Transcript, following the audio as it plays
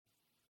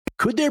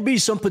Could there be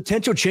some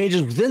potential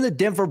changes within the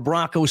Denver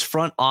Broncos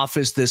front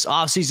office this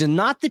offseason?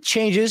 Not the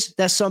changes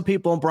that some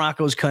people in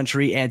Broncos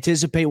country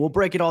anticipate. We'll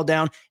break it all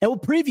down and we'll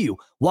preview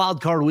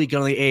Wildcard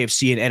Weekend on the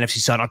AFC and NFC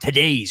side on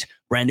today's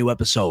brand new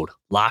episode,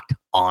 Locked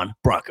on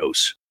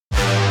Broncos.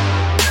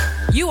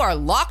 You are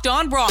Locked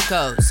on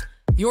Broncos,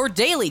 your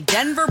daily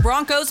Denver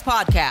Broncos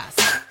podcast.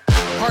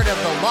 Part of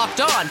the Locked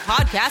on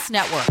Podcast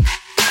Network.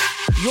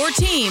 Your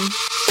team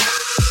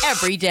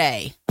every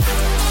day.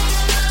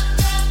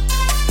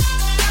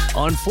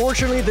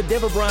 Unfortunately, the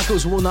Denver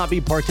Broncos will not be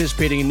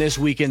participating in this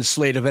weekend's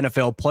slate of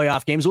NFL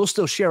playoff games. We'll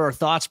still share our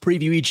thoughts,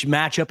 preview each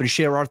matchup, and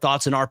share our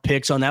thoughts and our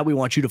picks on that. We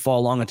want you to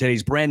follow along on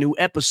today's brand new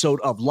episode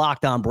of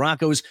Locked on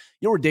Broncos,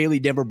 your daily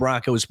Denver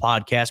Broncos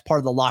podcast, part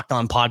of the Locked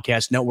on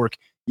Podcast Network,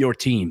 your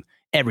team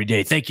every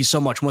day. Thank you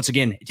so much once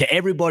again to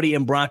everybody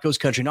in Broncos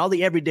country and all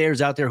the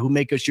everydayers out there who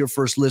make us your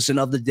first listen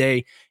of the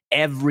day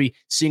every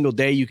single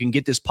day. You can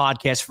get this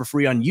podcast for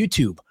free on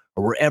YouTube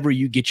or wherever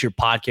you get your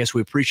podcast.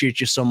 We appreciate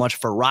you so much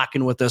for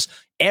rocking with us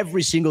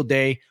every single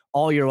day,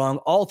 all year long,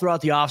 all throughout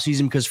the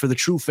offseason, because for the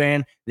true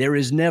fan, there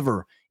is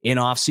never an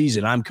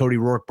offseason. I'm Cody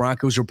Rourke,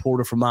 Broncos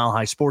reporter for Mile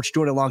High Sports,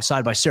 joined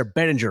alongside by Sarah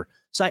Bettinger,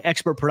 site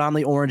expert,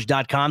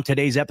 predominantlyorange.com.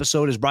 Today's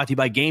episode is brought to you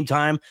by Game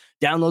Time.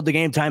 Download the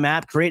Game Time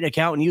app, create an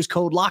account, and use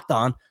code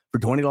LOCKEDON for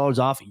 $20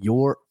 off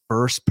your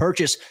first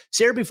purchase.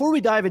 Sarah, before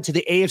we dive into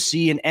the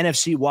AFC and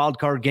NFC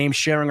wildcard games,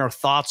 sharing our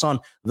thoughts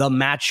on the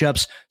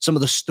matchups, some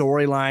of the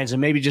storylines,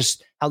 and maybe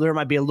just how there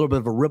might be a little bit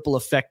of a ripple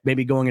effect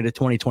maybe going into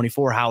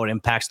 2024, how it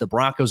impacts the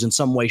Broncos in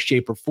some way,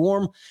 shape, or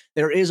form.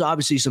 There is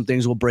obviously some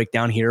things we'll break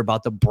down here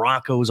about the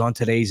Broncos on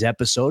today's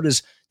episode,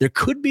 as there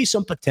could be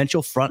some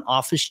potential front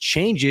office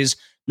changes.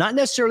 Not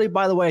necessarily,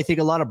 by the way, I think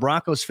a lot of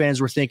Broncos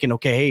fans were thinking,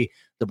 okay, hey,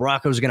 the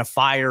Broncos are going to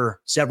fire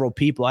several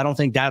people. I don't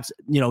think that's,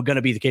 going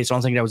to be the case. I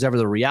don't think that was ever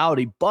the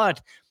reality.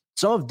 But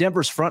some of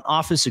Denver's front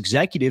office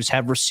executives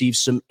have received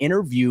some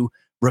interview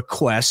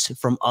requests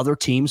from other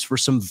teams for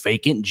some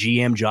vacant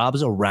GM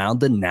jobs around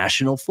the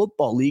National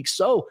Football League.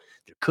 So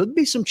there could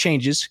be some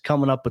changes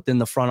coming up within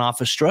the front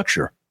office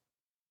structure.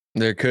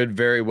 There could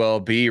very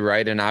well be,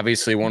 right? And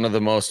obviously one of the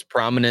most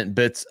prominent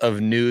bits of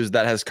news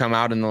that has come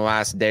out in the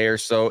last day or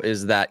so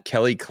is that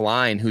Kelly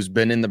Klein, who's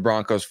been in the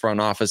Broncos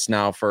front office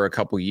now for a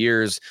couple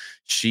years,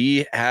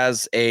 she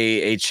has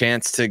a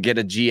chance to get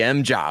a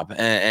GM job,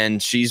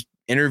 and she's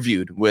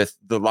interviewed with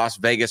the Las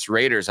Vegas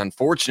Raiders.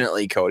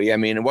 Unfortunately, Cody, I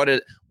mean, what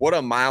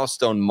a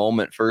milestone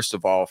moment, first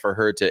of all, for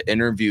her to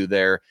interview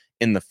there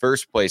in the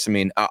first place. I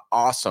mean,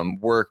 awesome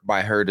work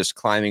by her, just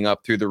climbing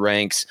up through the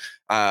ranks.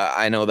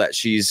 I know that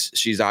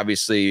she's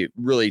obviously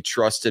really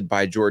trusted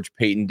by George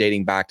Paton,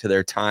 dating back to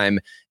their time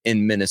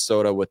in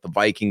Minnesota with the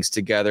Vikings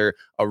together,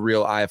 a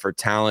real eye for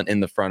talent in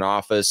the front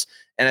office.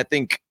 And I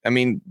think,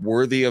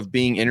 worthy of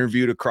being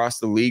interviewed across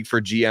the league for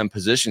GM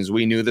positions.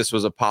 We knew this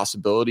was a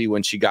possibility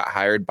when she got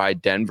hired by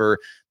Denver,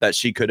 that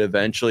she could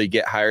eventually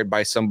get hired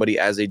by somebody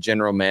as a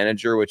general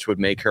manager, which would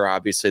make her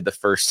obviously the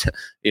first,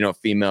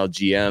 female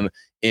GM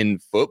in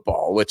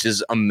football, which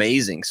is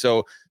amazing.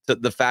 So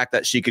the fact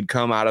that she could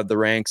come out of the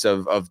ranks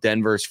of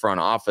Denver's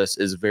front office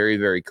is very,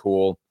 very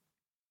cool.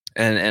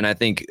 And I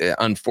think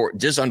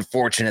just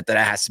unfortunate that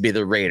it has to be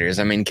the Raiders.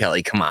 I mean,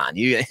 Kelly, come on,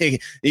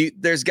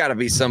 there's got to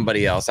be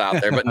somebody else out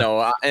there. But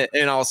no,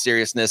 in all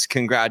seriousness,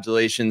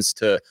 congratulations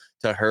to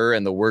her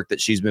and the work that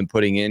she's been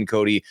putting in,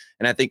 Cody.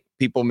 And I think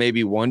people may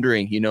be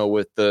wondering,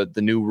 with the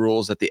new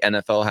rules that the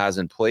NFL has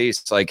in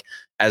place, like,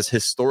 as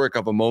historic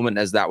of a moment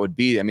as that would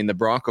be, the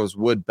Broncos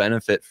would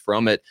benefit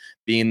from it,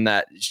 being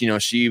that,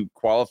 she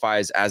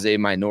qualifies as a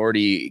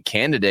minority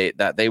candidate,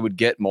 that they would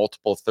get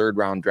multiple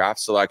third-round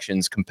draft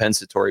selections,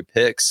 compensatory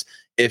picks,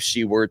 if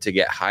she were to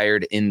get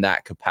hired in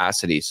that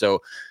capacity.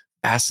 So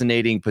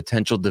fascinating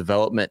potential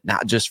development,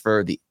 not just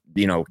for the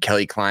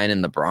Kelly Klein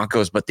and the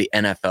Broncos, but the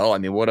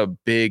NFL. What a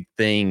big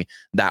thing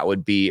that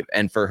would be.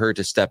 And for her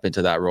to step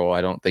into that role, I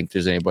don't think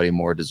there's anybody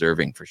more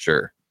deserving, for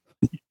sure.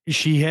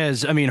 She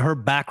has, her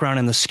background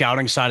in the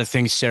scouting side of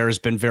things, Sarah, has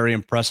been very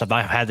impressive.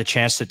 I've had the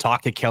chance to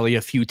talk to Kelly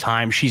a few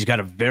times. She's got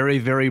a very,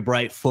 very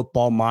bright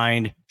football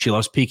mind. She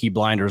loves Peaky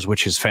Blinders,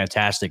 which is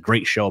fantastic.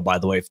 Great show, by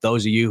the way. For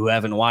those of you who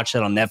haven't watched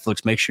it on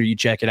Netflix, make sure you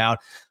check it out.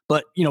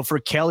 But, for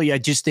Kelly, I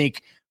just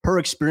think her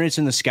experience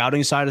in the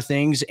scouting side of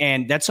things,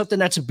 and that's something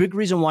that's a big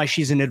reason why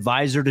she's an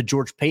advisor to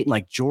George Paton.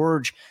 Like,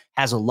 George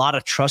has a lot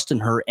of trust in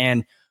her.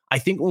 And I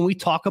think when we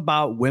talk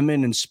about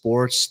women in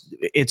sports,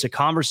 it's a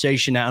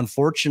conversation that,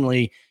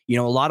 unfortunately,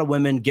 a lot of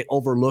women get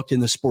overlooked in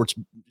the sports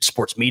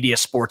media,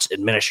 sports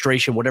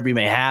administration, whatever you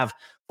may have,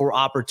 for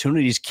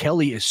opportunities.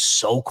 Kelly is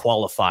so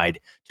qualified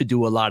to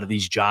do a lot of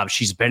these jobs.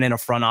 She's been in a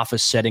front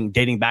office setting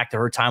dating back to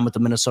her time with the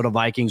Minnesota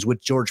Vikings,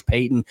 with George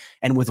Paton,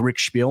 and with Rick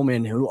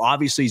Spielman, who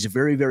obviously is a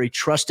very, very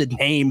trusted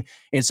name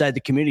inside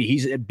the community.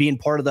 He's being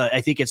part of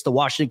I think it's the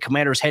Washington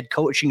Commanders head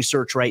coaching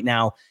search right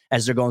now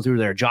as they're going through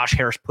there. Josh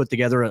Harris put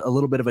together a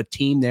little bit of a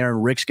team there,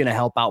 and Rick's going to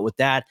help out with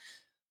that.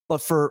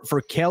 But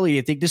for Kelly,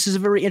 I think this is a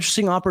very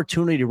interesting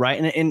opportunity,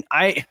 right? And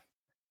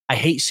I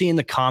hate seeing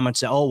the comments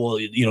that,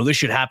 this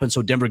should happen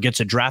so Denver gets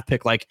a draft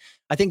pick. Like,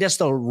 I think that's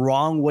the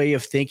wrong way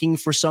of thinking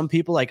for some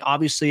people. Like,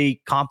 obviously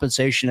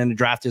compensation in the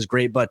draft is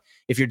great, but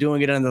if you're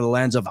doing it under the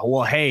lens of,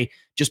 well, hey,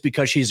 just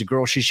because she's a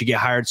girl, she should get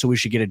hired, so we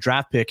should get a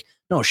draft pick.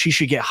 No, she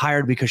should get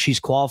hired because she's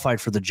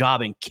qualified for the job.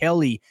 And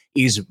Kelly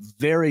is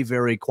very,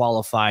 very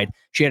qualified.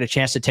 She had a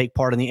chance to take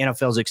part in the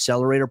NFL's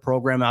accelerator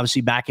program,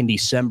 obviously back in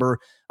December.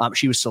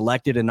 She was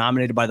selected and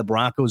nominated by the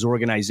Broncos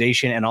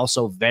organization and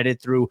also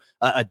vetted through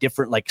a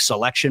different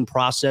selection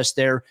process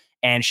there.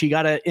 And she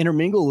got to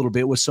intermingle a little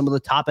bit with some of the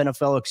top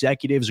NFL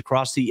executives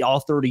across all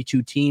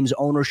 32 teams,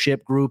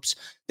 ownership groups,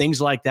 things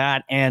like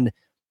that. And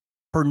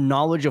her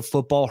knowledge of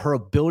football, her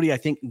ability, I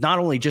think, not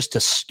only just to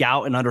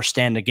scout and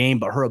understand the game,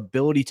 but her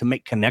ability to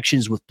make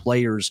connections with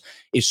players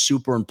is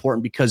super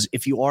important, because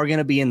if you are going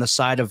to be in the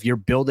side of you're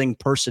building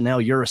personnel,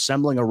 you're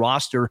assembling a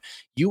roster,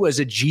 you as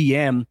a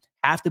GM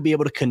have to be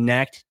able to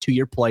connect to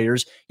your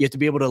players. You have to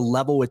be able to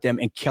level with them.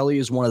 And Kelly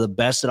is one of the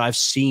best that I've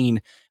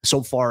seen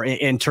so far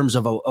in terms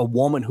of a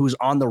woman who's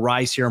on the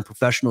rise here in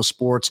professional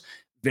sports.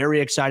 Very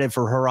excited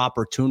for her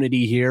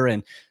opportunity here.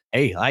 And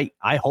hey,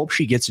 I hope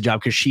she gets a job,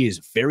 because she is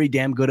very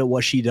damn good at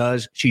what she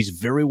does. She's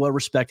very well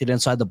respected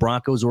inside the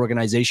Broncos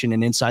organization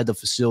and inside the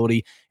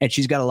facility. And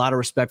she's got a lot of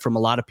respect from a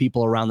lot of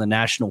people around the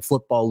National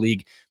Football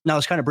League. Now,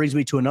 this kind of brings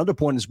me to another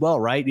point as well,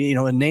 right? You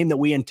know, a name that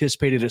we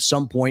anticipated at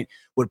some point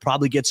would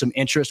probably get some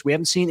interest. We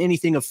haven't seen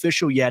anything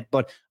official yet,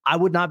 but I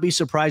would not be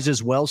surprised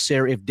as well,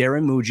 Sarah, if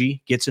Darren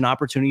Muji gets an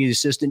opportunity, the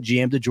assistant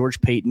GM to George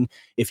Payton,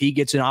 if he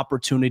gets an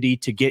opportunity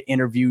to get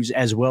interviews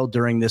as well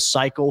during this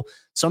cycle.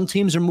 Some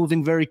teams are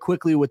moving very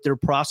quickly with their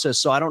process,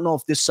 so I don't know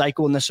if this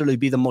cycle will necessarily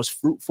be the most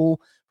fruitful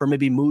for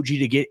maybe Muji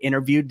to get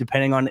interviewed,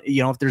 depending on,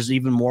 you know, if there's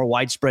even more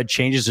widespread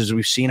changes as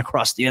we've seen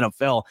across the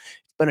NFL.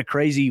 Been a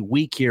crazy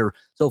week here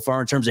so far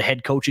in terms of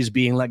head coaches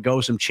being let go,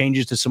 some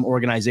changes to some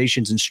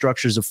organizations and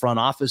structures of front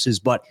offices,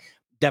 but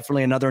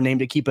definitely another name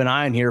to keep an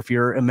eye on here if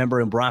you're a member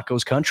in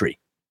Broncos country.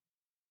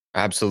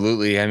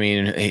 Absolutely. I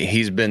mean,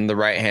 he's been the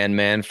right-hand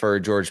man for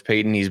George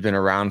Payton. He's been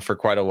around for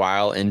quite a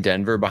while in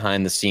Denver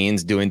behind the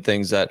scenes, doing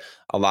things that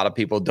a lot of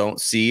people don't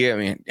see. I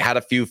mean, had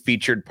a few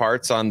featured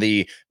parts on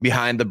the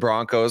Behind the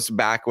Broncos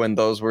back when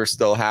those were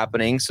still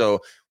happening.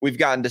 So we've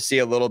gotten to see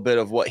a little bit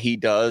of what he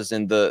does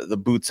and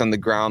the boots on the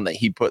ground that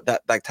he put,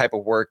 that type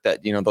of work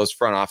that, you know, those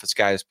front office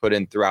guys put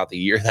in throughout the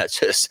year. That's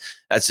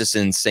just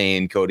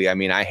insane, Cody. I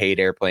mean, I hate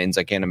airplanes.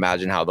 I can't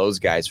imagine how those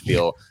guys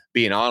feel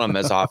being on them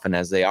as often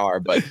as they are.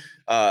 But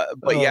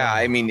yeah,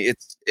 I mean,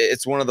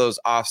 it's one of those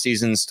off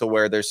seasons to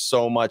where there's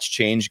so much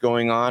change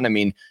going on. I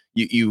mean,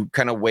 you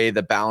kind of weigh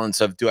the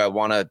balance of, do I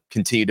want to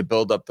continue to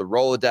build up the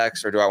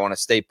Rolodex, or do I want to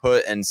stay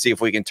put and see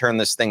if we can turn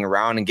this thing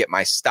around and get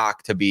my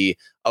stock to be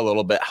a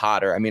little bit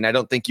hotter? I mean, I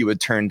don't think you would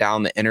turn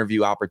down the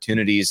interview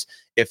opportunities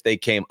if they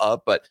came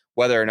up, but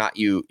whether or not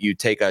you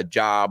take a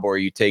job or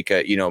you take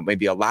a, you know,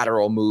 maybe a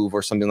lateral move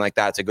or something like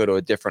that to go to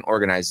a different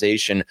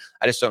organization,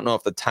 I just don't know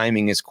if the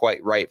timing is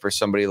quite right for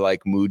somebody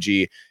like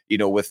Muji, you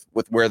know, with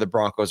where the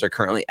Broncos are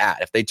currently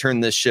at. If they turn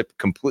this ship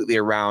completely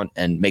around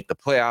and make the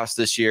playoffs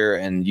this year,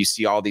 and you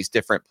see all these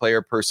different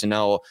player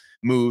personnel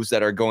moves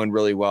that are going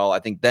really well, I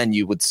think then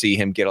you would see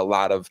him get a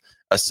lot of,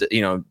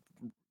 you know,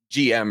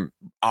 GM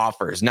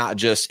offers, not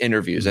just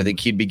interviews. I think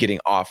he'd be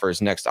getting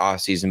offers next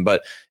offseason,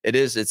 but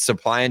it's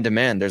supply and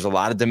demand. There's a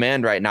lot of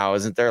demand right now,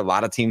 isn't there? A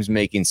lot of teams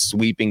making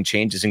sweeping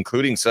changes,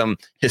 including some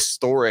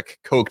historic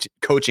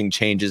coaching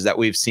changes that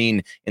we've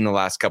seen in the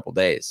last couple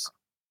days.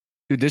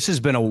 Dude, this has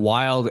been a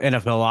wild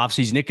NFL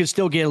offseason. It could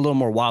still get a little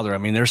more wilder. I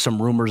mean, there's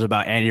some rumors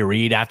about Andy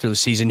Reid after the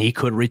season. He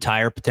could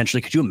retire potentially.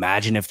 Could you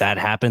imagine if that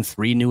happened?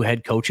 3 new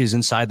head coaches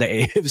inside the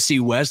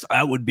AFC West.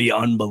 That would be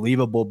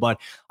unbelievable.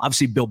 But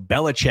obviously, Bill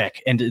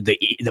Belichick and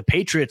the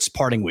Patriots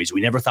parting ways.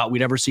 We never thought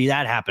we'd ever see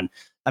that happen.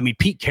 I mean,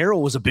 Pete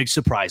Carroll was a big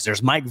surprise.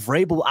 There's Mike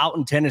Vrabel out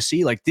in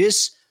Tennessee. Like,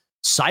 this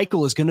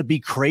cycle is going to be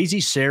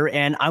crazy, Sarah.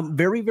 And I'm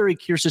very, very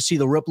curious to see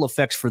the ripple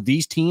effects for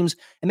these teams,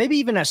 and maybe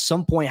even at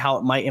some point how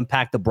it might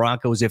impact the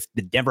Broncos if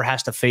the Denver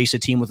has to face a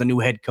team with a new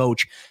head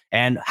coach,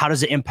 and how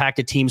does it impact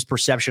a team's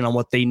perception on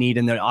what they need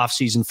in the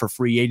offseason for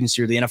free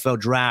agency or the NFL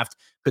draft?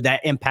 Could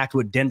that impact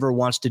what Denver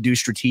wants to do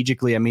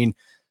strategically? I mean,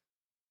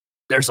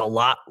 there's a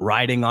lot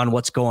riding on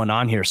what's going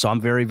on here. So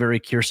I'm very, very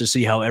curious to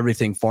see how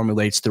everything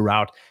formulates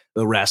throughout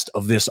the rest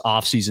of this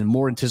offseason.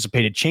 More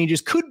anticipated changes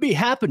could be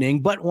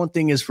happening, but one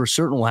thing is for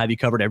certain, we'll have you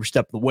covered every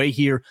step of the way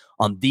here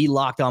on the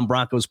Locked On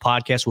Broncos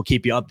podcast. We'll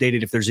keep you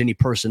updated if there's any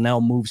personnel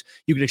moves.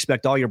 You can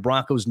expect all your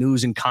Broncos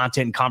news and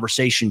content and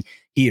conversation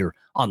here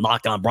on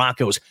Locked On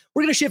Broncos.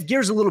 We're going to shift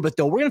gears a little bit,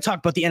 though. We're going to talk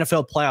about the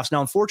NFL playoffs.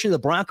 Now, unfortunately, the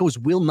Broncos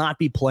will not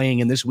be playing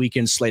in this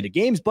weekend's slate of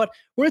games, but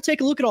we're going to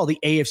take a look at all the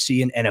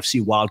AFC and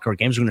NFC wildcard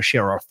games. We're going to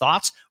share our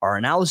thoughts, our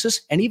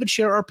analysis, and even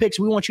share our picks.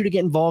 We want you to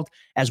get involved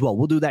as well.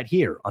 We'll do that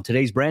here on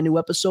today's brand new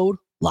episode,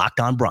 Locked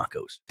On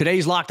Broncos.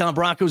 Today's Locked On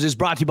Broncos is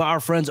brought to you by our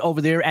friends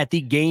over there at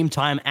the Game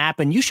Time app,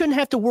 and you shouldn't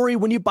have to worry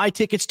when you buy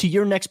tickets to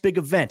your next big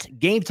event.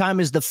 Game Time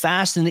is the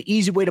fast and the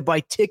easy way to buy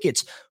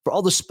tickets for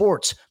all the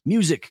sports,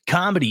 music,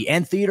 comedy,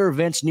 and theater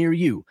events near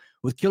you.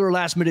 With killer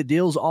last-minute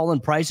deals,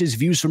 all-in prices,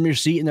 views from your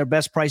seat, and their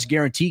best price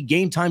guarantee,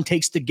 Game Time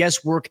takes the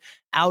guesswork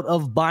out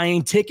of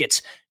buying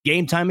tickets.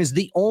 Game Time is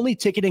the only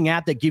ticketing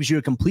app that gives you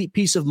a complete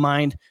peace of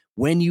mind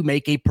when you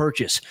make a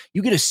purchase.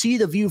 You get to see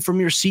the view from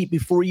your seat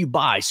before you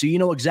buy, so you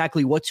know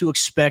exactly what to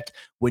expect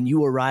when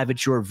you arrive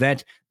at your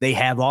event. They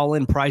have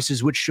all-in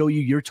prices, which show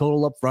you your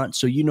total up front,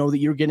 so you know that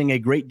you're getting a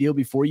great deal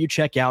before you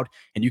check out,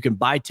 and you can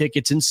buy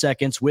tickets in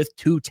seconds with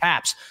 2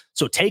 taps.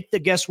 So take the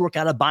guesswork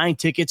out of buying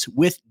tickets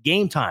with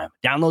Game Time.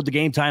 Download the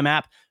Game Time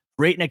app,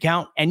 create an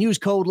account, and use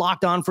code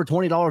LOCKEDON for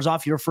 $20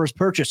 off your first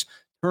purchase.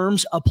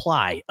 Terms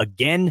apply.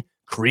 Again,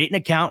 create an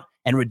account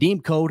and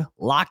redeem code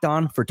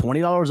LOCKEDON for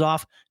 $20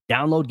 off.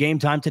 Download Game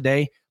Time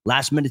today.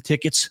 Last minute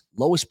tickets,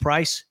 lowest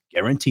price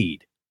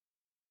guaranteed.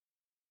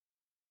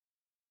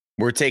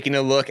 We're taking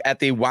a look at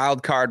the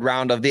wild card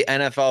round of the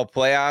NFL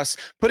playoffs,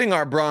 putting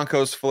our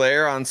Broncos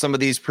flair on some of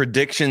these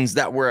predictions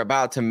that we're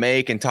about to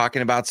make and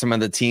talking about some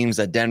of the teams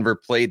that Denver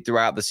played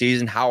throughout the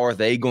season. How are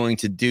they going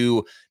to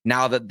do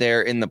now that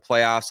they're in the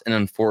playoffs? And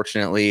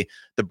unfortunately,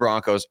 the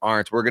Broncos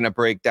aren't. We're going to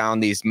break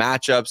down these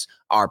matchups,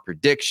 our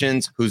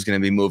predictions, who's going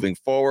to be moving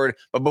forward.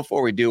 But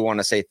before we do, I want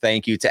to say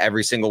thank you to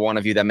every single one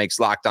of you that makes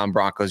Locked On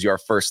Broncos your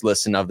first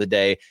listen of the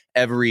day,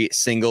 every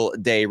single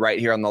day, right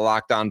here on the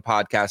Locked On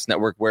Podcast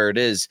Network, where it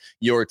is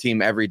your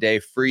team every day,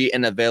 free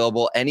and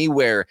available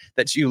anywhere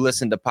that you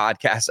listen to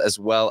podcasts, as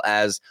well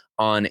as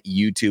on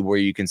YouTube, where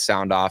you can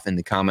sound off in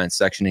the comments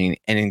section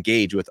and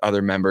engage with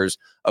other members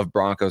of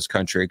Broncos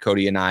country.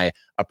 Cody and I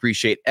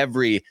appreciate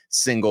every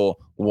single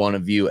one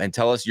of you, and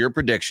tell us your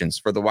predictions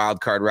for the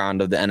wild card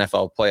round of the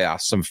NFL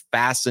playoffs. Some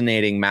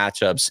fascinating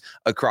matchups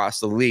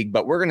across the league,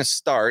 but we're going to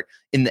start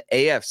in the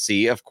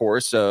AFC, of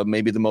course,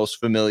 maybe the most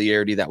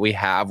familiarity that we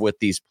have with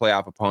these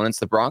playoff opponents.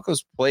 The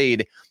Broncos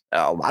played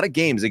a lot of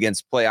games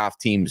against playoff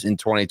teams in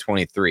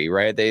 2023,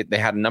 right? They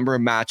had a number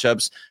of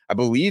matchups. I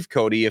believe,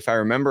 Cody, if I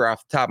remember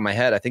off the top of my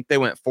head, I think they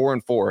went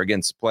 4-4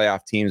 against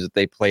playoff teams that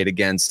they played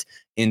against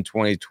in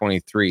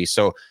 2023.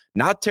 So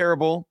not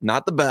terrible,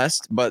 not the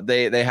best, but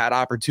they had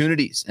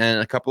opportunities. And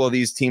a couple of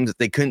these teams that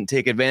they couldn't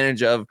take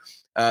advantage of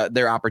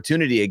their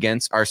opportunity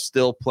against are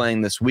still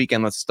playing this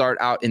weekend. Let's start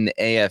out in the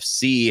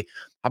AFC.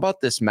 How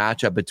about this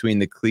matchup between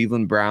the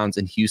Cleveland Browns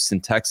and Houston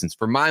Texans?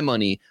 For my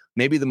money,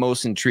 maybe the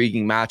most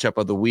intriguing matchup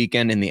of the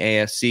weekend in the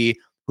AFC.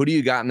 Who do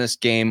you got in this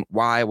game?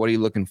 Why? What are you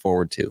looking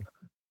forward to?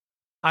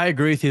 I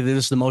agree with you that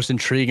this is the most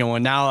intriguing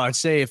one. Now, I'd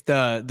say if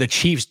the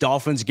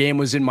Chiefs-Dolphins game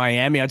was in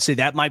Miami, I'd say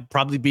that might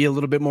probably be a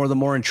little bit more the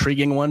more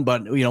intriguing one,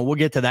 but we'll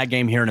get to that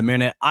game here in a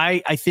minute.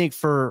 I think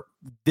for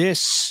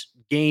this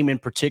game in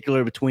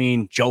particular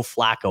between Joe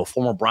Flacco,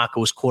 former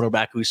Broncos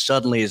quarterback, who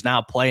suddenly is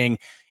now playing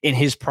in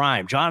his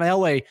prime. John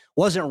Elway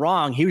wasn't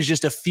wrong. He was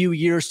just a few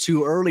years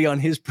too early on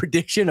his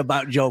prediction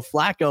about Joe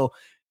Flacco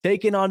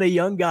taking on a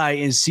young guy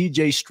in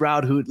CJ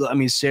Stroud, who,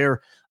 Sarah,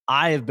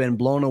 I have been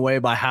blown away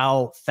by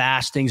how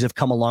fast things have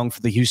come along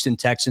for the Houston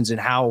Texans and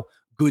how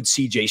good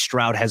CJ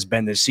Stroud has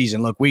been this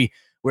season. Look, we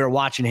were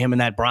watching him in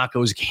that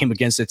Broncos game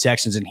against the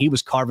Texans, and he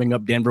was carving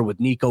up Denver with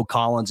Nico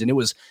Collins. And it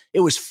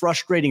was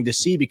frustrating to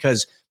see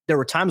because there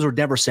were times where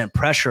Denver sent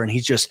pressure and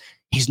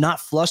he's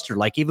not flustered.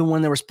 Like even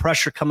when there was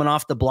pressure coming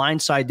off the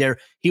blind side there,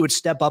 he would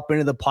step up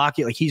into the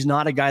pocket. Like he's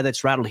not a guy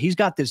that's rattled. He's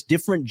got this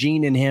different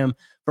gene in him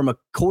from a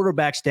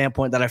quarterback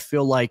standpoint that I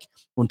feel like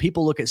when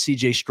people look at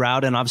CJ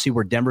Stroud, and obviously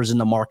where Denver's in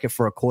the market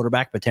for a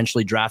quarterback,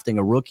 potentially drafting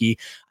a rookie,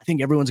 I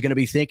think everyone's going to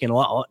be thinking,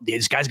 well,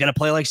 this guy's going to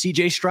play like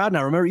CJ Stroud.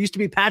 Now, remember, it used to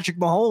be Patrick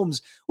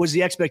Mahomes was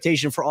the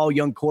expectation for all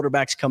young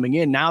quarterbacks coming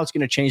in. Now it's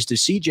going to change to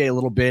CJ a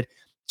little bit.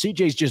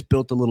 CJ's just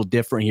built a little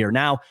different here.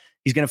 Now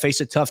he's going to face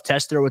a tough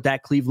test there with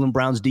that Cleveland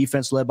Browns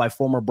defense led by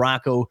former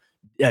Bronco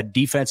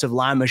defensive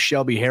lineman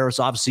Shelby Harris,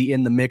 obviously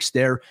in the mix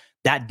there.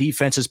 That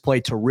defense has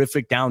played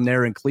terrific down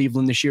there in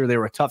Cleveland this year. They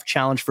were a tough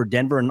challenge for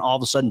Denver, and all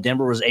of a sudden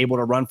Denver was able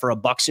to run for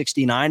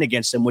 $169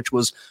 against them, which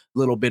was a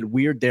little bit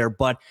weird there.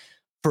 But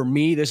for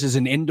me, this is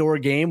an indoor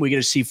game. We get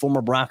to see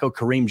former Bronco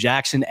Kareem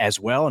Jackson as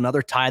well,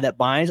 another tie that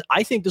binds.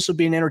 I think this will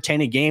be an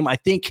entertaining game. I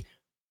think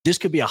this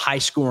could be a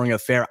high-scoring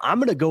affair. I'm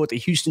going to go with the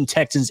Houston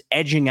Texans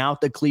edging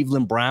out the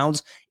Cleveland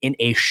Browns in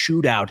a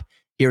shootout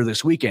here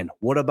this weekend.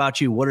 What about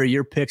you? What are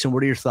your picks, and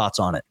what are your thoughts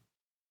on it?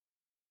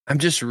 I'm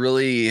just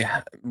really,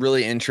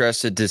 really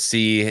interested to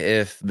see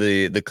if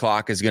the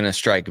clock is going to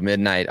strike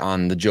midnight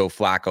on the Joe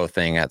Flacco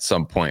thing at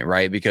some point,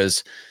 right?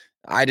 Because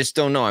I just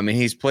don't know. I mean,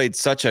 he's played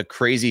such a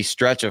crazy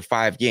stretch of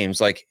 5 games.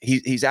 Like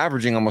he's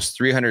averaging almost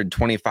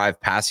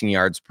 325 passing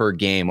yards per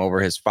game over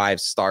his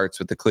 5 starts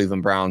with the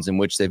Cleveland Browns, in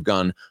which they've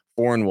gone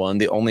 4-1.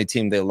 The only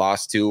team they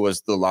lost to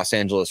was the Los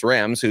Angeles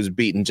Rams, who's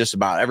beaten just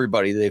about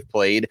everybody they've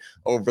played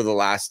over the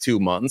last 2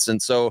 months.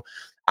 And so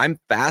I'm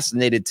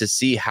fascinated to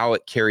see how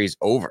it carries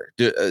over.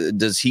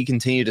 Does he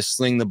continue to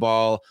sling the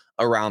ball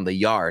around the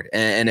yard?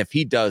 And if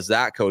he does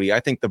that, Cody, I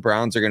think the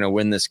Browns are going to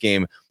win this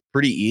game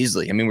pretty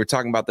easily. I mean, we're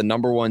talking about the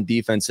number 1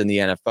 defense in the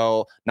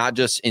NFL, not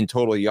just in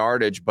total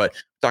yardage, but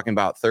talking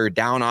about third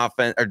down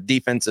offense or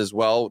defense as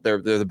well. They're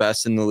the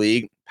best in the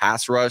league.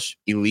 Pass rush,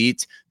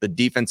 elite. The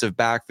defensive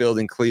backfield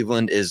in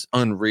Cleveland is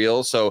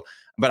unreal. So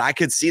but I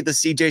could see the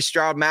CJ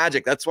Stroud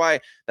magic. That's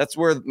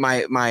where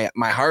my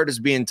heart is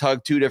being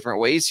tugged two different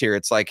ways here.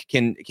 It's like,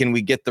 can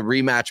we get the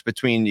rematch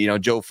between,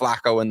 Joe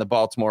Flacco and the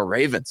Baltimore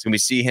Ravens? Can we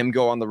see him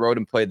go on the road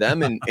and play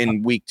them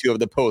in week 2 of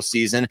the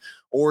postseason?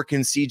 Or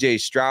can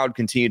CJ Stroud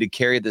continue to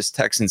carry this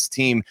Texans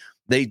team?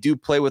 They do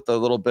play with a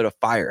little bit of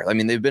fire. I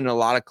mean, they've been in a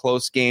lot of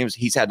close games.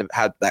 He's had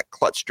that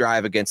clutch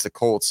drive against the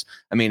Colts.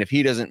 I mean, if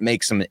he doesn't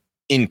make some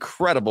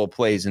incredible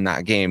plays in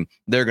that game,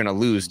 they're going to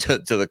lose to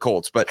the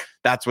Colts. But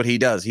that's what he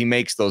does. He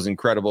makes those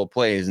incredible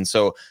plays. And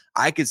so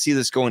I could see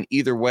this going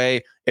either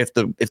way. If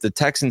the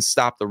Texans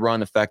stop the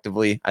run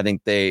effectively, I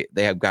think they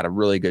have got a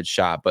really good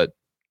shot. But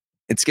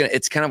it's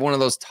kind of one of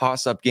those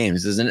toss-up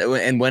games, isn't it?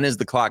 And when is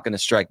the clock going to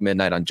strike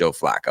midnight on Joe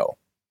Flacco?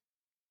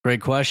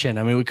 Great question.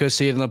 I mean, we could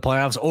see it in the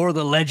playoffs, or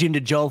the legend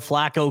of Joe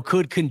Flacco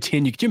could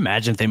continue. Could you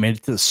imagine if they made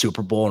it to the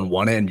Super Bowl and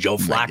won it, and Joe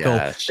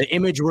Flacco, the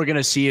image we're going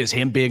to see is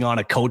him being on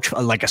a coach,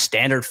 like a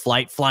standard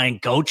flight flying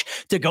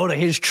coach, to go to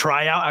his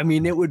tryout. I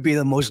mean, it would be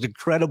the most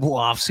incredible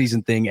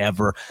offseason thing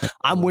ever.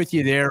 I'm with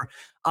you there.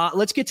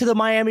 Let's get to the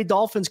Miami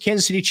Dolphins,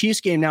 Kansas City Chiefs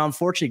game now.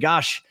 Unfortunately,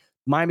 gosh,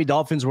 Miami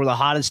Dolphins were the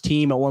hottest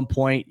team at one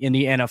point in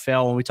the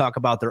NFL when we talk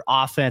about their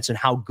offense and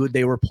how good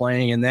they were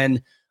playing. And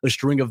then a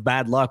string of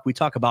bad luck. We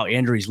talk about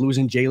injuries,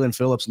 losing Jalen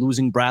Phillips,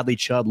 losing Bradley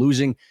Chubb,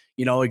 losing,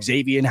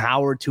 Xavier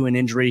Howard to an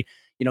injury.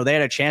 They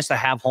had a chance to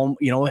have home,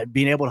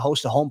 being able to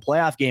host a home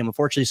playoff game.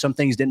 Unfortunately, some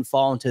things didn't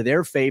fall into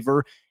their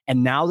favor.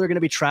 And now they're going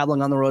to be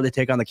traveling on the road to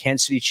take on the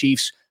Kansas City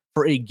Chiefs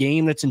for a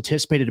game that's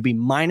anticipated to be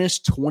minus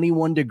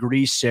 21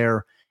 degrees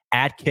Celsius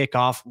at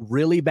kickoff.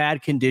 Really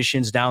bad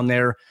conditions down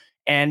there.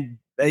 And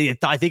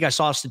I think I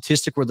saw a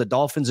statistic where the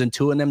Dolphins and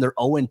 2 of them, they're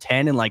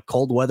 0-10 in like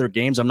cold weather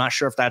games. I'm not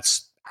sure if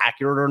that's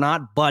accurate or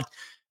not, but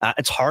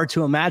it's hard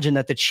to imagine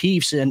that the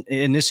Chiefs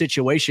in this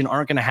situation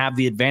aren't going to have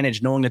the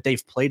advantage, knowing that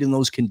they've played in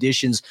those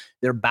conditions.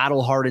 They're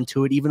battle hardened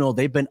to it, even though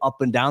they've been up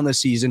and down this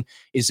season.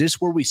 Is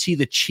this where we see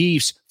the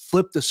Chiefs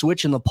flip the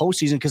switch in the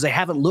postseason? Because they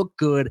haven't looked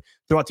good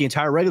throughout the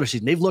entire regular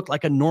season. They've looked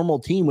like a normal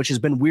team, which has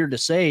been weird to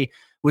say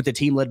with the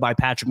team led by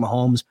Patrick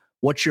Mahomes.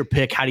 What's your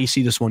pick? How do you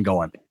see this one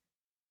going?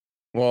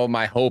 Well,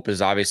 my hope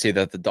is obviously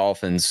that the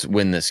Dolphins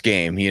win this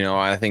game.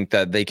 I think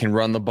that they can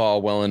run the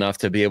ball well enough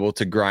to be able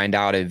to grind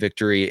out a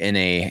victory in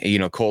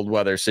a, cold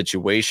weather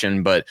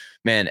situation. But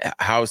man,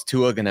 how's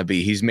Tua going to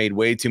be? He's made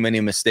way too many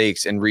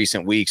mistakes in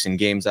recent weeks in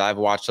games that I've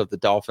watched of the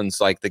Dolphins,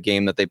 like the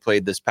game that they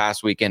played this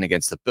past weekend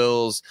against the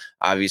Bills.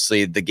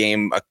 Obviously, the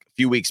game a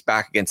few weeks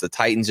back against the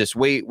Titans, just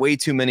way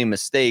too many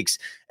mistakes.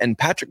 And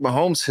Patrick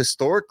Mahomes,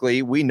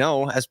 historically, we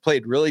know, has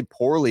played really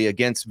poorly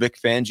against Vic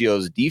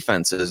Fangio's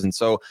defenses. And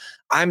so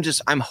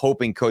I'm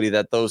hoping, Cody,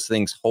 that those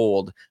things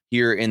hold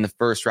here in the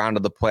first round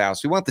of the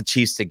playoffs. We want the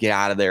Chiefs to get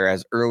out of there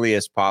as early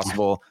as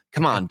possible.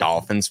 Come on,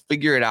 Dolphins,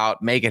 figure it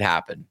out, make it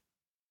happen.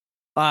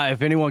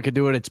 If anyone could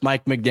do it, it's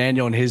Mike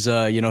McDaniel and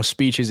his,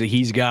 speeches that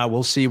he's got.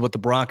 We'll see what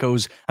we'll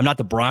see what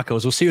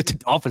the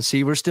Dolphins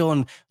see. We're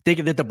still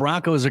thinking that the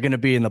Broncos are going to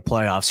be in the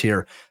playoffs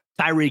here.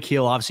 Tyreek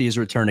Hill, obviously, his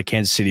return to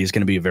Kansas City is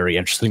going to be a very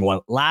interesting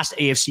one. Last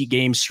AFC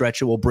game stretch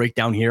that we'll break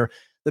down here.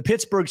 The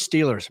Pittsburgh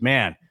Steelers,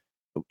 man,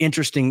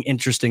 interesting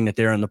that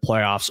they're in the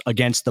playoffs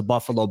against the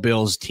Buffalo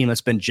Bills, team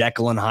that's been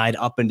Jekyll and Hyde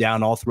up and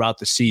down all throughout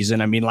the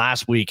season. I mean,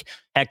 last week,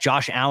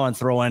 Josh Allen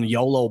throwing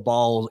YOLO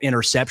ball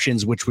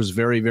interceptions, which was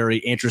very, very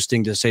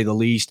interesting to say the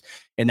least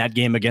in that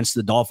game against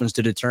the Dolphins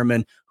to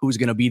determine who's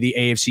going to be the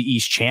AFC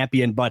East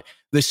champion. But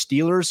the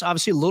Steelers,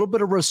 obviously a little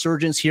bit of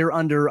resurgence here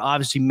under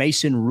obviously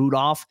Mason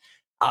Rudolph.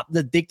 I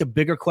think the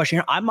bigger question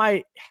here, I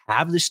might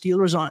have the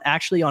Steelers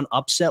on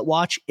upset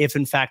watch if,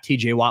 in fact,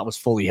 TJ Watt was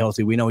fully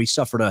healthy. We know he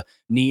suffered a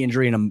knee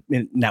injury in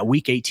that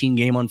Week 18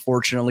 game,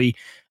 unfortunately.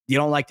 You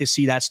don't like to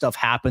see that stuff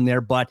happen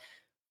there. But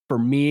for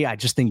me, I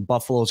just think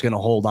Buffalo's going to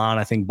hold on.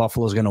 I think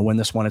Buffalo's going to win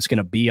this one. It's going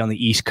to be on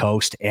the East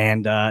Coast.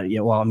 And, the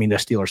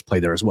Steelers play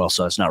there as well,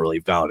 so it's not really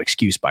a valid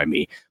excuse by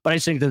me. But I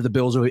just think that the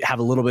Bills have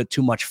a little bit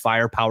too much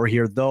firepower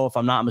here, though, if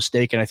I'm not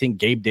mistaken. I think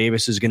Gabe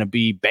Davis is going to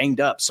be banged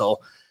up.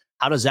 So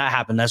how does that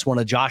happen? That's one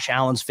of Josh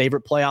Allen's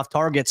favorite playoff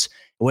targets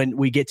when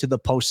we get to the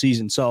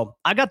postseason. So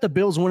I got the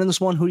Bills winning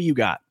this one. Who do you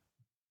got?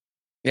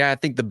 Yeah, I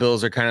think the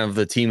Bills are kind of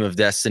the team of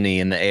destiny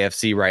in the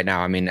AFC right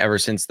now. I mean, ever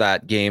since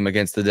that game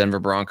against the Denver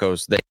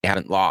Broncos, they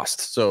haven't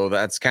lost. So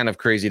that's kind of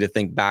crazy to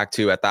think back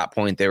to. At that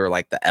point, they were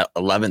like the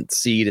 11th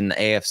seed in the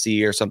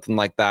AFC or something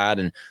like that,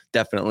 and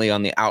definitely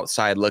on the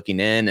outside looking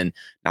in. And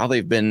now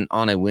they've been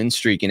on a win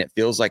streak, and it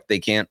feels like they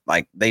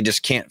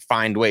just can't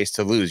find ways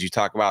to lose. You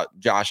talk about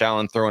Josh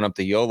Allen throwing up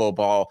the YOLO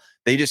ball.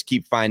 They just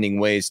keep finding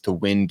ways to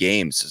win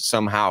games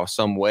somehow,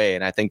 some way.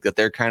 And I think that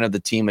they're kind of the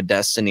team of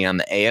destiny on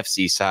the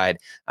AFC side.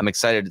 I'm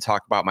excited to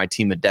talk about my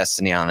team of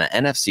destiny on the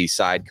NFC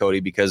side, Cody,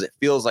 because it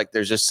feels like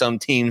there's just some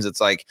teams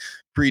that's like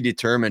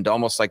predetermined,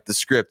 almost like the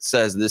script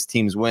says this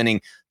team's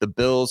winning. The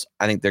Bills,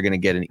 I think they're going to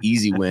get an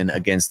easy win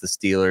against the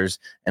Steelers,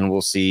 and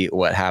we'll see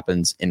what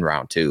happens in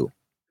round 2.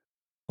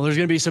 Well, there's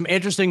going to be some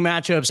interesting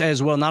matchups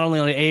as well, not only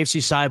on the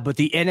AFC side, but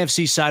the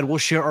NFC side. We'll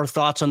share our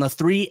thoughts on the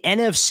 3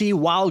 NFC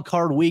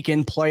Wildcard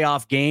Weekend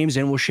playoff games,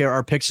 and we'll share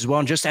our picks as well.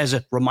 And just as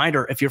a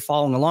reminder, if you're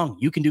following along,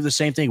 you can do the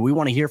same thing. We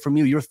want to hear from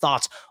you, your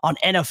thoughts on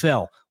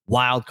NFL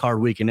Wildcard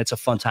Weekend. It's a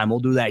fun time. We'll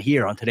do that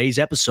here on today's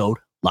episode,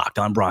 Locked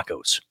On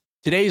Broncos.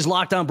 Today's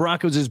Locked On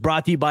Broncos is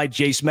brought to you by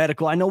Jace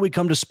Medical. I know we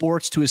come to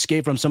sports to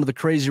escape from some of the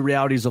crazy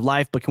realities of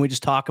life, but can we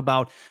just talk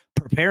about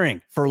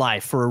preparing for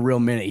life for a real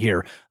minute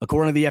here?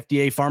 According to the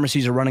FDA,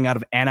 pharmacies are running out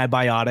of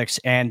antibiotics,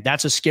 and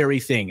that's a scary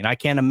thing. And I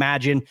can't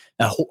imagine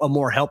a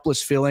more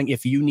helpless feeling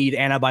if you need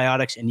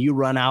antibiotics and you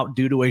run out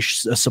due to a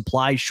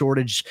supply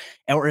shortage,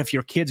 or if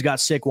your kids got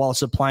sick while a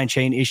supply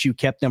chain issue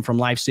kept them from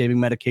life-saving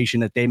medication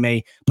that they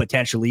may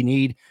potentially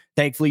need.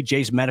 Thankfully,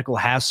 Jace Medical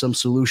has some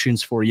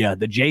solutions for you.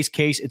 The Jace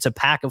case, it's a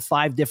pack of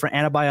 5 different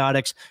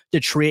antibiotics to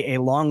treat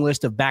a long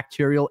list of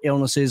bacterial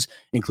illnesses,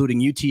 including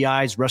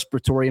UTIs,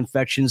 respiratory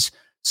infections,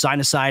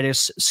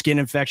 sinusitis, skin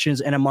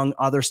infections, and among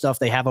other stuff.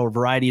 They have a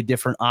variety of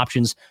different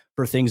options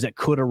for things that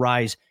could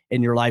arise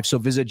in your life. So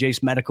visit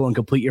Jace Medical and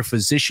complete your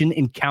physician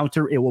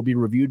encounter. It will be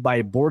reviewed by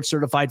a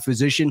board-certified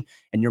physician,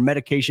 and your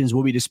medications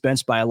will be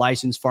dispensed by a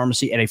licensed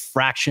pharmacy at a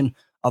fraction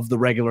of the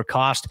regular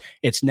cost.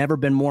 It's never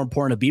been more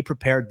important to be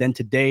prepared than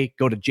today.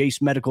 Go to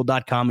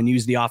jacemedical.com and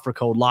use the offer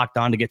code Locked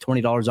On to get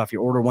 $20 off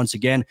your order. Once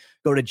again,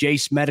 go to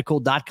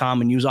jacemedical.com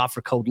and use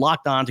offer code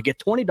Locked On to get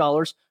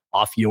 $20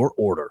 off your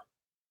order.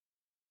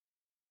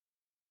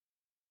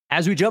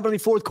 As we jump into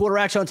the fourth quarter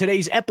action on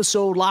today's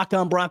episode, Locked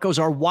On Broncos,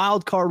 our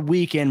wild card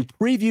weekend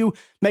preview.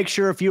 Make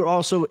sure if you're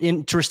also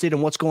interested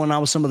in what's going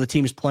on with some of the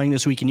teams playing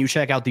this week, and you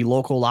check out the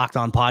local Locked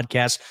On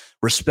podcast,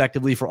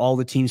 respectively, for all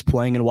the teams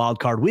playing in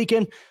wild card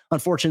weekend.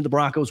 Unfortunately, the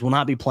Broncos will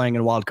not be playing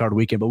in wild card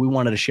weekend, but we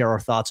wanted to share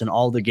our thoughts on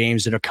all the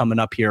games that are coming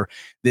up here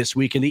this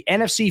week. And the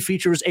NFC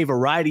features a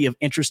variety of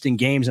interesting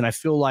games, and I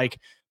feel like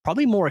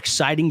probably more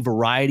exciting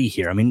variety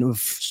here. I mean,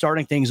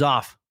 starting things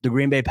off, the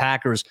Green Bay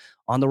Packers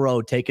on the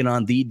road taking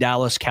on the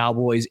Dallas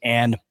Cowboys.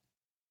 And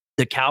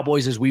the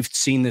Cowboys, as we've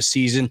seen this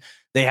season,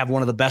 they have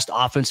one of the best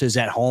offenses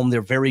at home.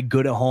 They're very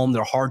good at home.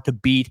 They're hard to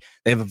beat.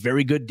 They have a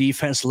very good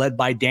defense led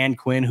by Dan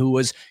Quinn, who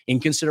was in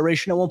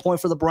consideration at one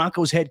point for the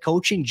Broncos head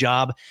coaching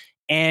job.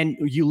 And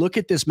you look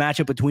at this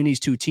matchup between these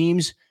two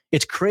teams,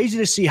 it's crazy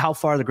to see how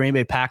far the Green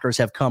Bay Packers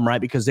have come, right?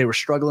 Because they were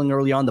struggling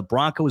early on. The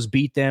Broncos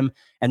beat them,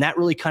 and that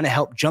really kind of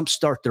helped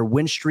jumpstart their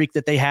win streak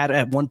that they had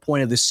at one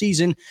point of the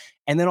season.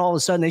 And then all of a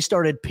sudden, they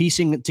started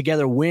piecing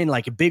together win,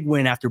 like a big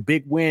win after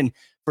big win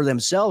for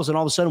themselves. And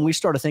all of a sudden, we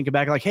started thinking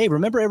back like, hey,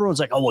 remember everyone's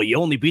like, oh, well, you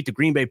only beat the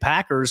Green Bay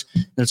Packers.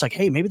 And it's like,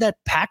 hey, maybe that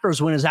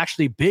Packers win is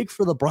actually big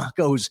for the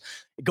Broncos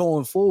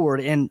going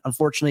forward. And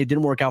unfortunately, it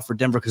didn't work out for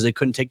Denver because they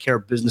couldn't take care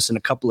of business in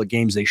a couple of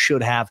games they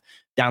should have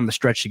down the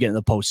stretch to get in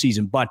the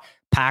postseason. But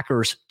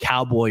Packers,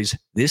 Cowboys,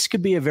 this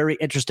could be a very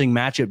interesting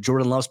matchup.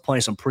 Jordan Love's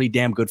playing some pretty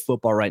damn good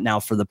football right now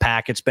for the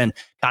Pack. It's been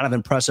kind of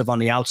impressive on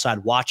the outside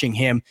watching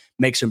him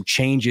make some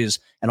changes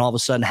and all of a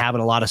sudden having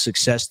a lot of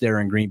success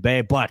there in Green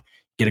Bay. But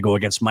get to go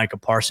against Micah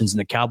Parsons and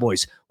the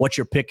Cowboys. What's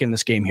your pick in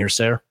this game here,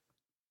 Sarah?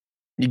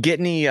 You get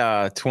any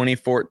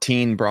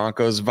 2014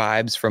 Broncos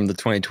vibes from the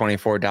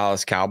 2024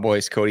 Dallas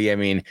Cowboys, Cody? I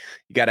mean,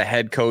 you got a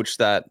head coach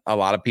that a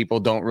lot of people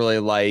don't really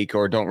like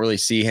or don't really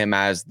see him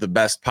as the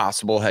best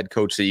possible head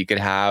coach that you could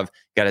have.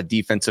 You got a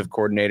defensive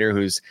coordinator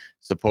who's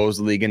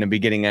supposedly going to be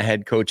getting a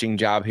head coaching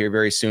job here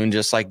very soon,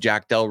 just like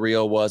Jack Del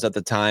Rio was at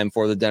the time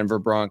for the Denver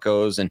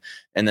Broncos. And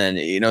then,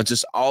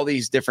 just all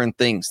these different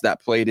things that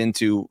played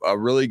into a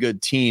really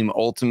good team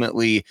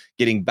ultimately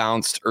getting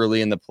bounced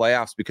early in the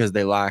playoffs because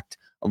they lacked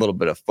a little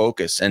bit of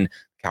focus. And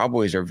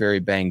Cowboys are very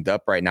banged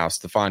up right now.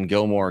 Stephon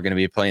Gilmore going to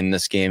be playing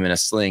this game in a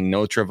sling.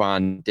 No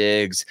Trevon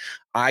Diggs.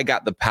 I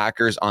got the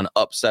Packers on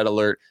upset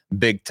alert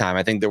big time.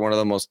 I think they're one of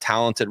the most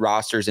talented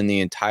rosters in the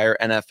entire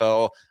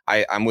NFL.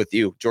 I'm with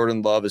you.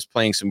 Jordan Love is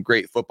playing some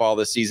great football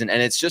this season.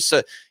 And it's just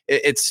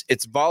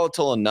it's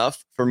volatile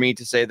enough for me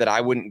to say that I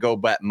wouldn't go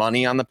bet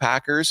money on the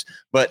Packers,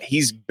 but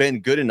he's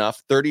been good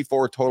enough,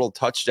 34 total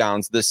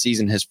touchdowns this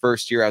season, his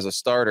first year as a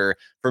starter,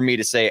 for me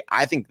to say,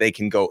 I think they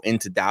can go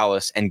into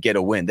Dallas and get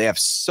a win. They have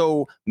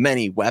so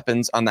many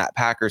weapons on that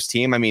Packers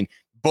team. I mean,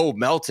 Bo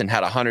Melton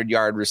had a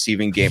 100-yard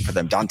receiving game for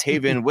them.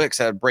 Dontavian Wicks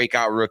had a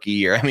breakout rookie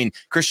year. I mean,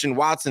 Christian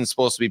Watson's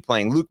supposed to be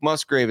playing. Luke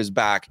Musgrave is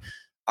back.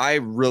 I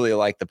really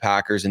like the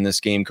Packers in this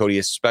game, Cody,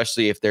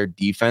 especially if their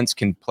defense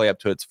can play up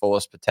to its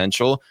fullest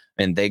potential.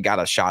 And they got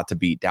a shot to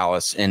beat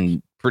Dallas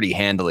in pretty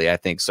handily, I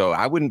think. So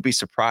I wouldn't be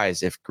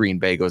surprised if Green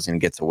Bay goes in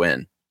and gets a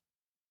win.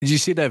 Did you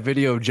see that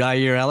video of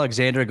Jair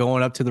Alexander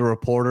going up to the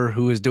reporter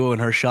who was doing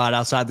her shot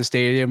outside the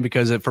stadium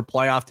because for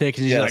playoff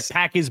tickets? He's like,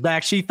 pack his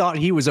back. She thought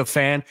he was a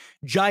fan.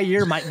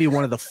 Jair might be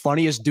one of the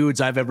funniest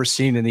dudes I've ever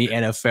seen in the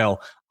NFL.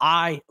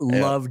 I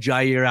love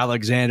Jair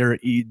Alexander.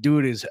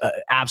 Dude is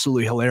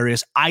absolutely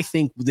hilarious. I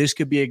think this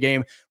could be a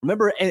game.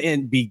 Remember,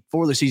 and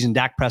before the season,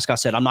 Dak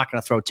Prescott said, I'm not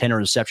going to throw 10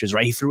 interceptions,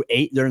 right? He threw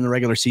 8 during the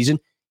regular season.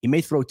 he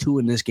may throw 2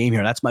 in this game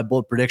here. That's my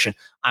bold prediction.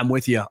 I'm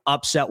with you.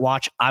 Upset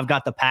watch. I've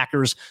got the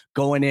Packers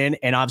going in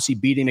and obviously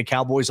beating the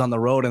Cowboys on the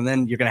road. And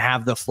then you're going to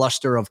have the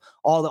fluster of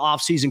all the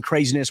offseason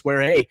craziness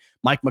where, hey,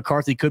 Mike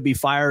McCarthy could be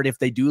fired if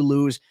they do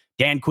lose.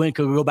 Dan Quinn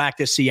could go back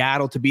to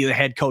Seattle to be the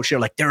head coach here.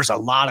 Like, there's a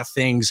lot of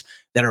things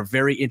that are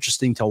very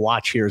interesting to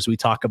watch here as we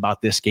talk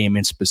about this game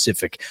in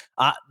specific.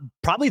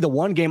 Probably the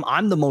one game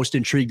I'm the most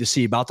intrigued to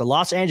see about, the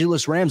Los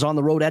Angeles Rams on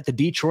the road at the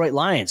Detroit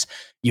Lions.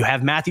 You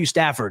have Matthew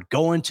Stafford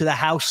going to the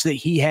house that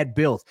he had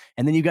built.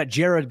 And then you got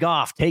Jared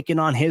Goff taking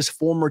on his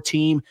former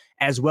team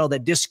as well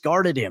that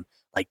discarded him.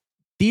 Like,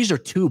 these are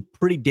 2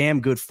 pretty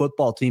damn good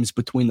football teams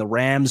between the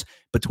Rams,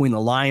 between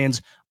the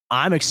Lions.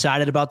 I'm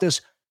excited about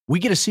this. We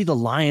get to see the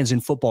Lions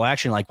in football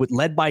action,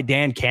 led by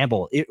Dan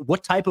Campbell.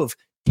 What type of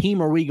team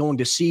are we going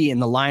to see in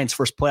the Lions'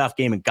 first playoff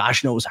game? And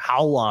gosh knows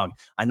how long.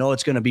 I know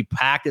it's going to be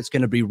packed. It's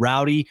going to be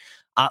rowdy.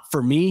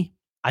 For me,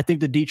 I think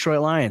the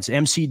Detroit Lions,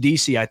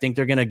 MCDC, I think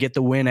they're going to get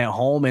the win at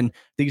home. And I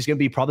think it's going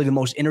to be probably the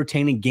most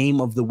entertaining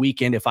game of the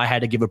weekend if I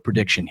had to give a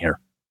prediction here.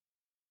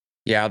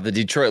 Yeah, the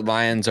Detroit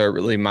Lions are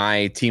really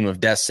my team of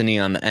destiny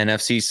on the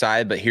NFC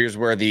side, but here's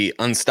where the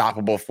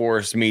unstoppable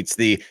force meets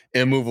the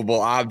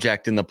immovable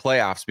object in the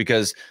playoffs,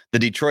 because the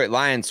Detroit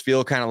Lions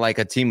feel kind of like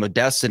a team of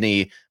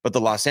destiny, but the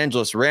Los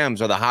Angeles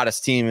Rams are the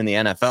hottest team in the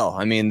NFL.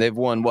 I mean, they've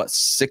won,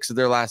 6 of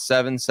their last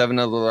 7 of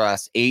their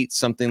last 8,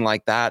 something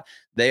like that.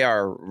 They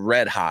are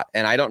red hot.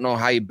 And I don't know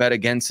how you bet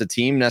against a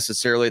team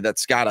necessarily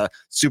that's got a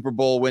Super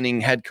Bowl winning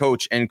head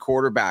coach and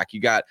quarterback. You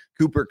got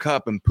Cooper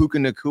Kupp and Puka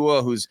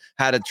Nacua, who's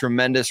had a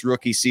tremendous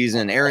rookie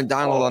season. Aaron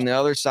Donald on the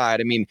other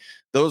side. I mean,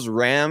 those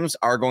Rams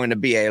are going to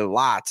be a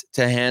lot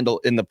to handle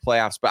in the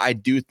playoffs, but I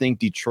do think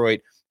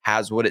Detroit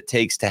has what it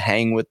takes to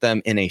hang with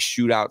them in a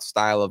shootout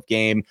style of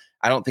game.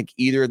 I don't think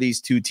either of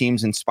these 2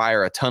 teams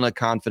inspire a ton of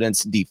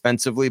confidence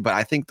defensively, but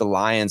I think the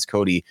Lions,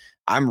 Cody,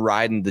 I'm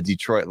riding the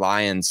Detroit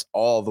Lions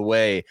all the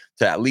way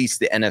to at least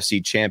the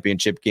NFC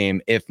Championship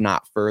game, if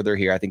not further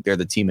here. I think they're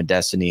the team of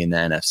destiny in the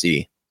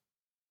NFC.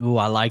 Ooh,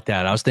 I like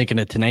that. I was thinking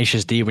of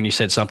Tenacious D when you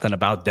said something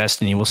about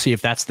destiny. We'll see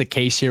if that's the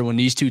case here when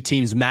these 2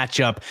 teams match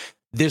up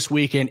this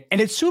weekend.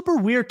 And it's super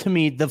weird to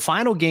me, the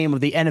final game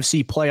of the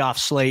NFC playoff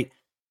slate,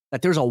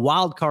 that there's a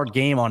wild card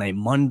game on a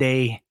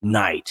Monday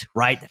night,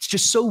 right? It's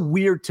just so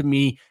weird to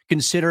me,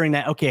 considering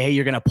that, okay, hey,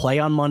 you're going to play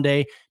on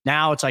Monday.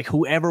 Now it's like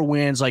whoever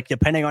wins, like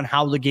depending on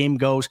how the game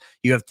goes,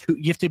 you have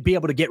to be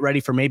able to get ready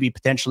for maybe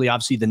potentially,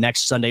 obviously, the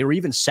next Sunday or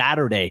even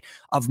Saturday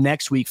of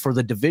next week for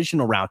the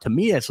divisional round. To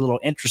me, that's a little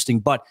interesting.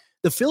 But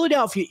the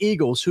Philadelphia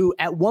Eagles, who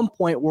at one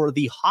point were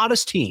the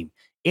hottest team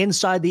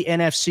inside the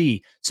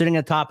NFC, sitting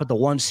atop at the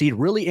 1 seed,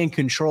 really in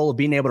control of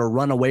being able to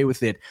run away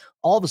with it,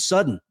 all of a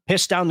sudden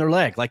pissed down their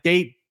leg. Like,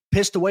 they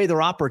pissed away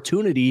their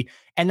opportunity.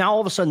 And now all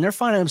of a sudden they're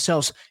finding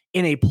themselves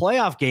in a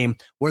playoff game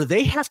where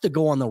they have to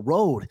go on the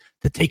road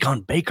to take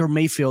on Baker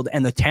Mayfield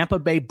and the Tampa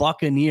Bay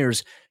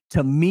Buccaneers.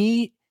 To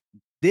me,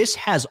 this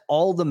has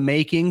all the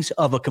makings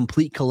of a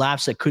complete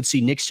collapse that could see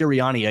Nick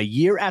Sirianni, a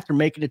year after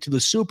making it to the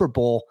Super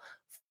Bowl,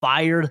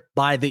 fired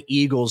by the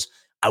Eagles.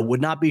 I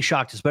would not be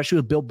shocked, especially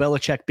with Bill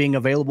Belichick being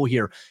available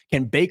here.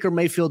 Can Baker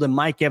Mayfield and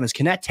Mike Evans,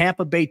 can that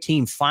Tampa Bay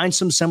team find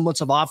some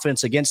semblance of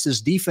offense against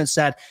this defense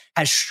that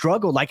has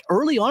struggled? Like,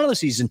 early on in the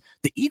season,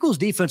 the Eagles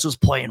defense was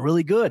playing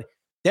really good.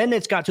 Then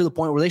it's got to the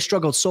point where they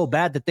struggled so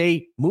bad that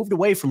they moved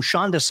away from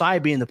Sean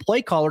Desai being the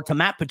play caller to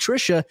Matt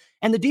Patricia,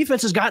 and the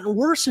defense has gotten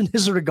worse in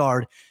his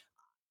regard.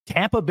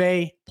 Tampa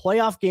Bay,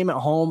 playoff game at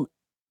home,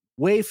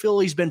 way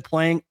Philly's been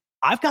playing.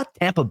 I've got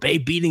Tampa Bay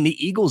beating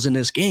the Eagles in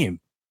this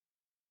game.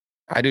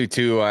 I do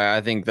too. I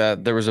think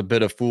that there was a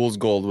bit of fool's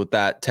gold with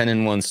that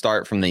 10-1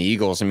 start from the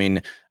Eagles. I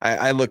mean,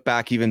 I look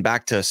back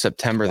to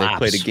September. They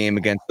played a game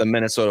against the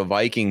Minnesota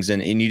Vikings,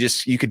 and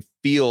you could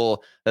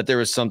feel that there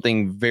was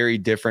something very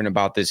different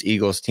about this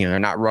Eagles team. They're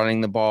not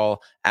running the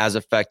ball as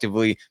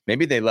effectively.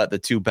 Maybe they let the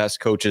 2 best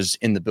coaches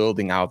in the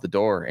building out the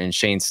door, and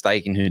Shane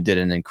Steichen, who did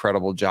an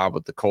incredible job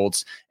with the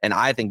Colts. And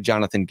I think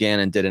Jonathan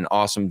Gannon did an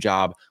awesome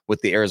job with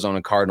the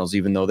Arizona Cardinals,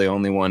 even though they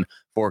only won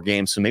 4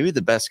 games. So maybe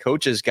the best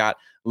coaches got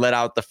let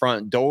out the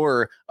front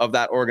door of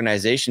that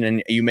organization.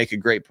 And you make a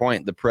great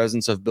point. The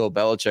presence of Bill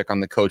Belichick on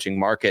the coaching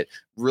market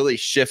really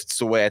shifts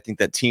the way I think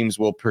that teams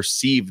will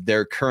perceive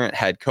their current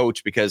head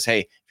coach, because, hey,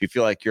 if you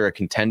feel like you're a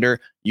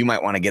contender, you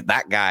might want to get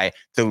that guy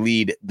to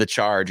lead the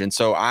charge. And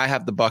so I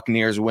have the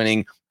Buccaneers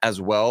winning as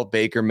well.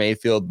 Baker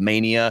Mayfield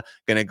mania,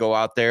 going to go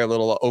out there, a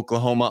little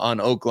Oklahoma on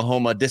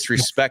Oklahoma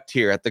disrespect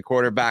here at the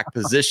quarterback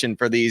position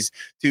for these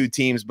 2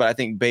 teams. But I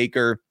think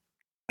Baker,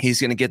 he's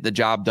going to get the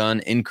job done,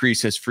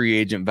 increase his free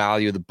agent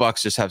value. The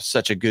Bucs just have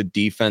such a good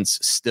defense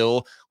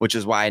still, which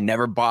is why I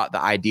never bought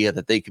the idea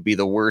that they could be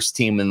the worst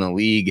team in the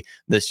league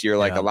this year.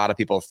 Like a lot of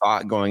people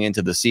thought going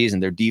into the season.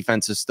 Their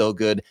defense is still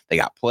good. They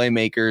got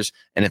playmakers.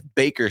 And if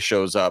Baker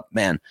shows up,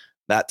 man,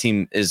 that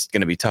team is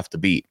going to be tough to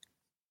beat.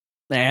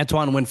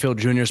 Antoine Winfield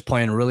Jr. is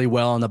playing really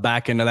well on the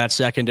back end of that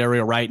secondary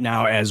right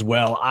now as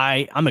well.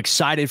 I'm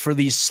excited for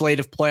these slate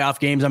of playoff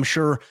games. I'm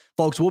sure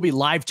folks will be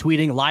live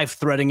tweeting, live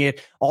threading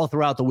it all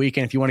throughout the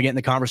weekend. If you want to get in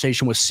the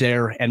conversation with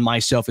Sarah and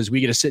myself, as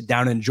we get to sit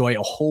down and enjoy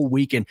a whole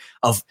weekend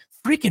of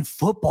freaking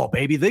football,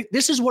 baby.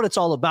 This is what it's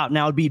all about.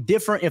 Now, it'd be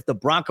different if the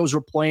Broncos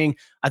were playing.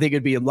 I think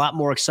it'd be a lot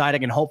more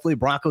exciting, and hopefully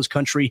Broncos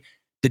country,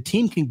 the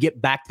team can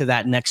get back to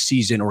that next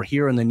season or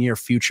here in the near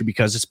future,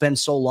 because it's been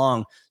so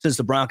long since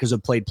the Broncos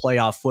have played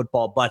playoff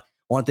football. But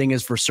one thing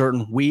is for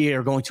certain, we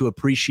are going to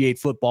appreciate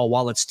football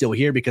while it's still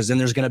here, because then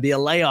there's going to be a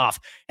layoff,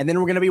 and then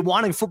we're going to be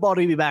wanting football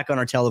to be back on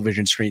our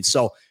television screens.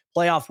 So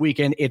playoff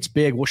weekend, it's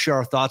big. We'll share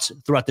our thoughts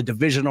throughout the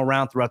divisional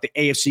round, throughout the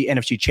AFC,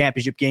 NFC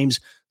championship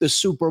games, the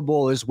Super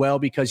Bowl as well,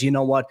 because you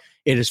know what?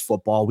 It is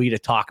football. We get to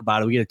talk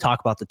about it. We get to talk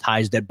about the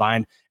ties that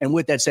bind. And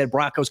with that said,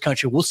 Broncos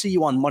country, we'll see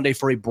you on Monday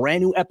for a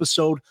brand new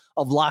episode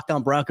of Locked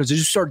On Broncos. As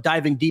you start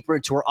diving deeper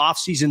into our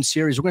offseason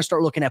series, we're going to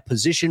start looking at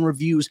position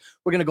reviews.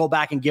 We're going to go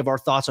back and give our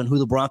thoughts on who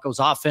the Broncos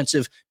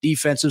offensive,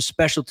 defensive,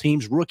 special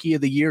teams, rookie of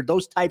the year,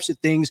 those types of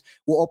things.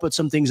 We'll open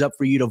some things up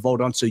for you to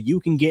vote on so you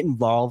can get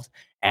involved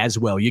as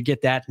well. You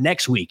get that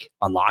next week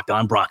on Locked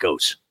On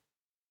Broncos.